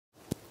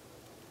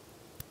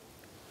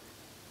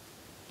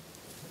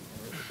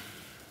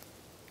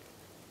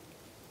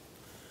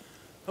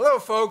Hello,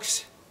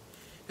 folks.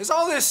 Has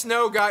all this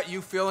snow got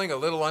you feeling a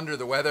little under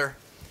the weather?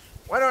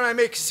 Why don't I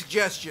make a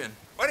suggestion?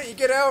 Why don't you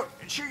get out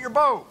and shoot your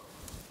bow?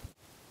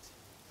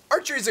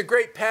 Archery is a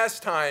great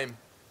pastime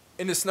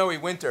in the snowy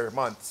winter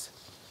months.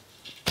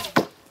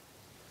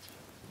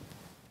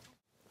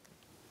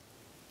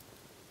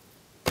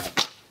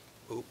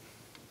 Oop.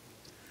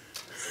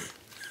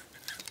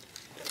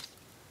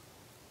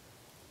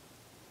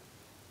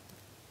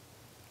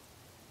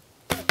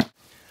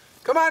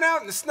 Come on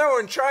out in the snow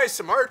and try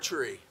some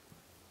archery.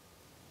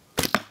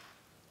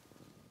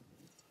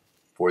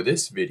 For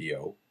this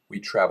video, we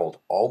traveled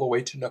all the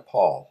way to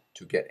Nepal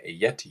to get a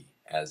Yeti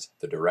as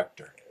the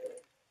director.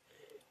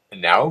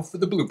 And now for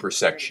the blooper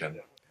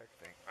section.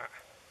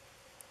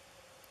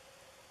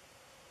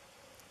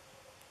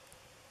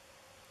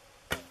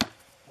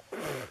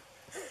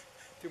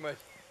 Too much.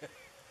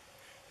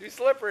 Too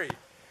slippery.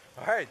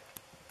 All right.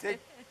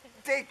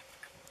 Take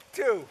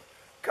two.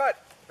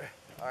 Cut.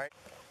 All right.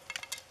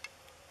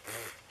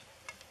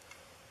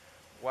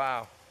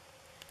 Wow.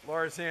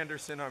 Lars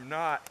Anderson, I'm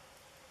not.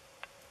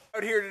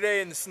 Out here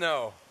today in the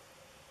snow.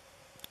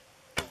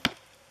 I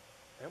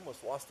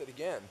almost lost it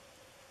again,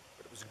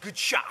 but it was a good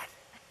shot.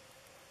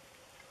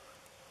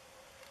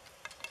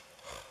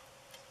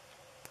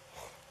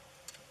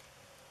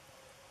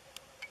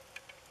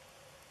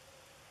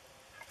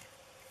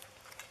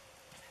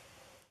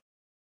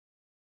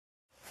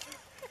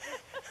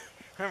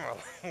 I'm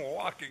a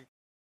walking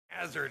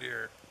hazard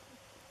here.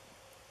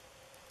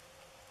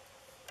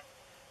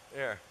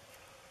 There.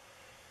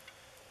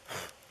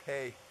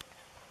 Hey.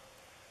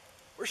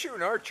 We're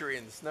shooting archery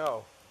in the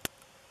snow.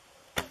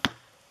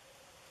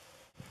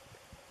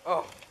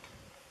 Oh,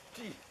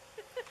 gee.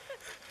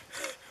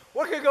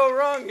 What could go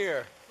wrong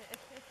here?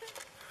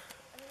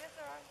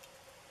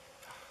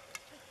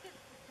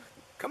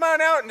 Come on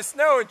out in the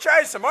snow and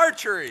try some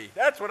archery.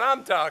 That's what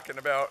I'm talking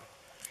about.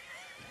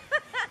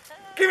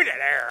 Give me that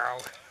arrow.